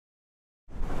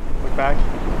Look back.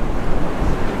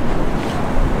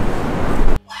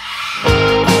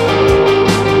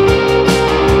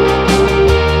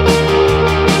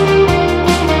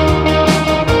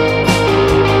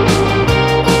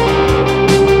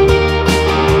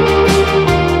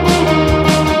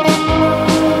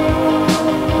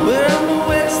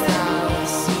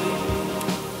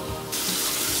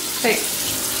 Hey.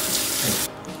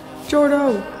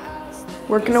 Jordo.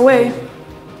 Working away.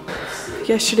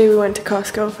 Yesterday we went to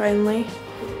Costco finally.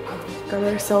 Got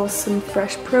ourselves some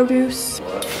fresh produce.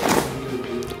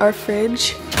 Our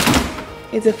fridge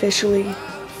is officially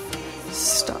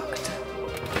stocked.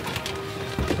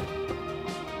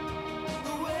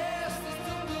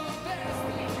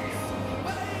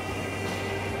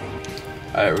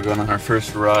 Alright, we're going on our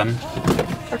first run.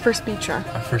 Our first beach run.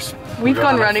 We've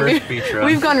gone running.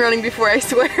 We've gone running before, I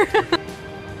swear.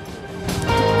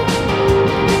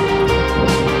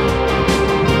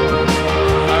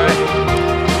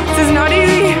 This is not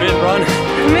easy. Mid-run.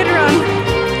 Mid-run.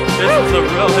 This is a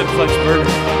real hip flex burger.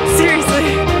 Seriously.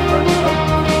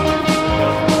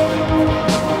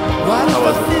 How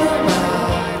was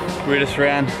it? We just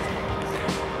ran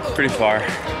pretty far.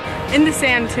 In the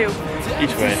sand too.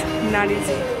 Each way. Not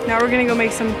easy. Now we're gonna go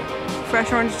make some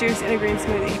fresh orange juice and a green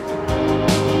smoothie.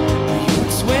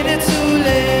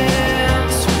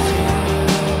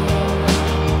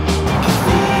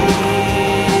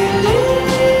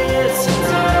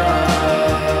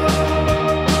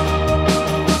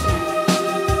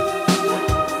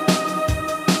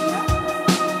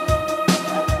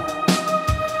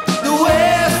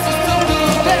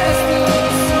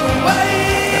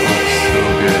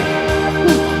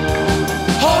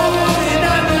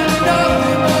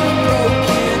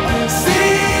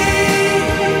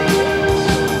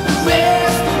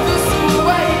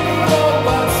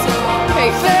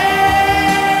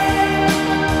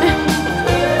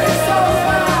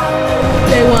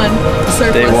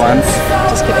 Day one.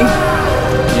 Just kidding.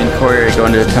 Me and Corey are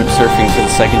going to attempt surfing for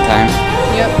the second time.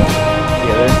 Yep.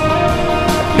 Together.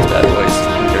 Use that voice.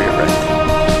 Enjoy your breath.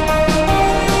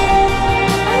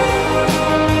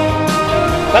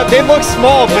 They look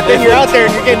small, but then you're out there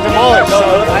and you're getting demolished. So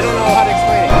I don't know how to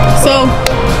explain it. So,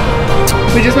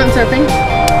 we just went surfing.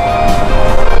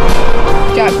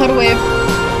 Jack caught a wave.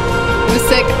 It was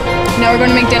sick. Now we're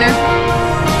going to make dinner.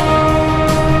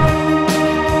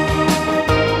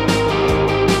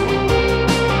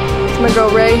 My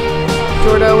girl Ray,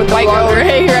 Jordo with the white girl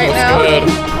Ray right now. Good.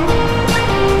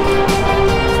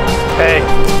 Hey.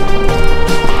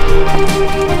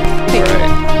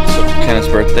 Alright, so for Kenna's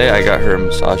birthday, I got her a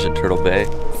massage in Turtle Bay.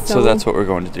 So that's what we're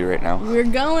going to do right now. We're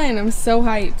going. I'm so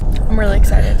hyped. I'm really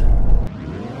excited.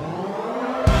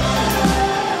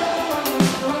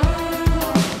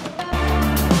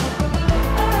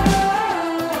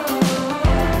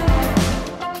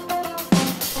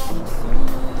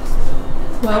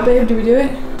 Well, babe, did we do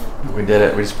it? We did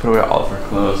it. We just put away all of our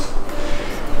clothes.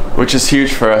 Which is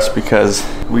huge for us because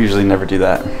we usually never do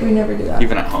that. We never do that.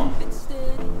 Even at home.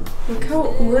 Look how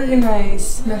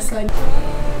organized my side.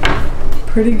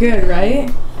 Pretty good,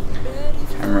 right?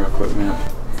 Camera equipment.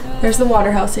 There's the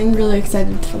water housing. Really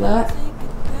excited for that.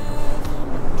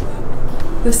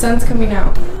 The sun's coming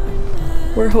out.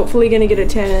 We're hopefully gonna get a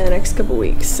tan in the next couple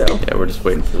weeks, so. Yeah, we're just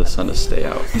waiting for the sun to stay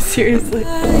out. Seriously.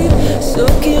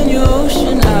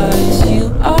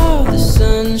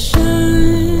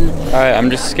 Alright, I'm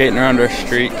just skating around our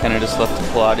street. Kenna just left the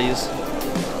Pilates.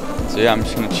 So yeah, I'm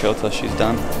just gonna chill till she's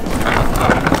done.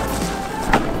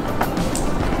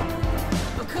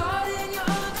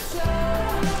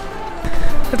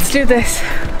 Let's do this.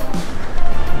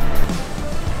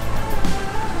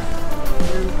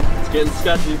 It's getting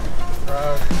sketchy.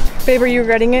 Babe, are you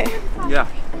regretting it? Yeah.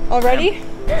 Already?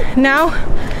 Yeah. Now,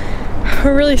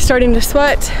 we're really starting to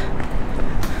sweat.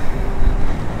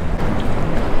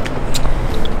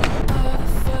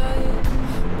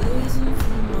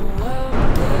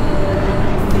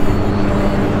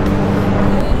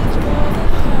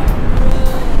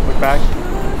 Look back.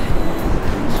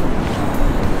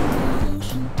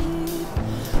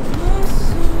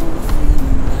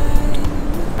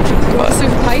 You want to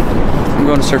surf pipe? I'm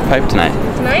going to surf pipe tonight.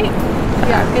 Tonight?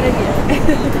 Yeah, good idea.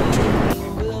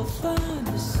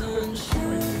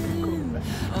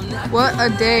 What a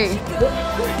day.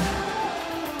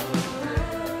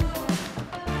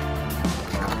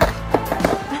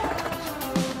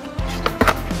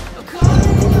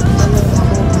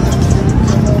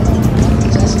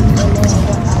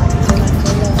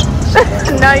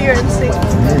 Now you're in sync.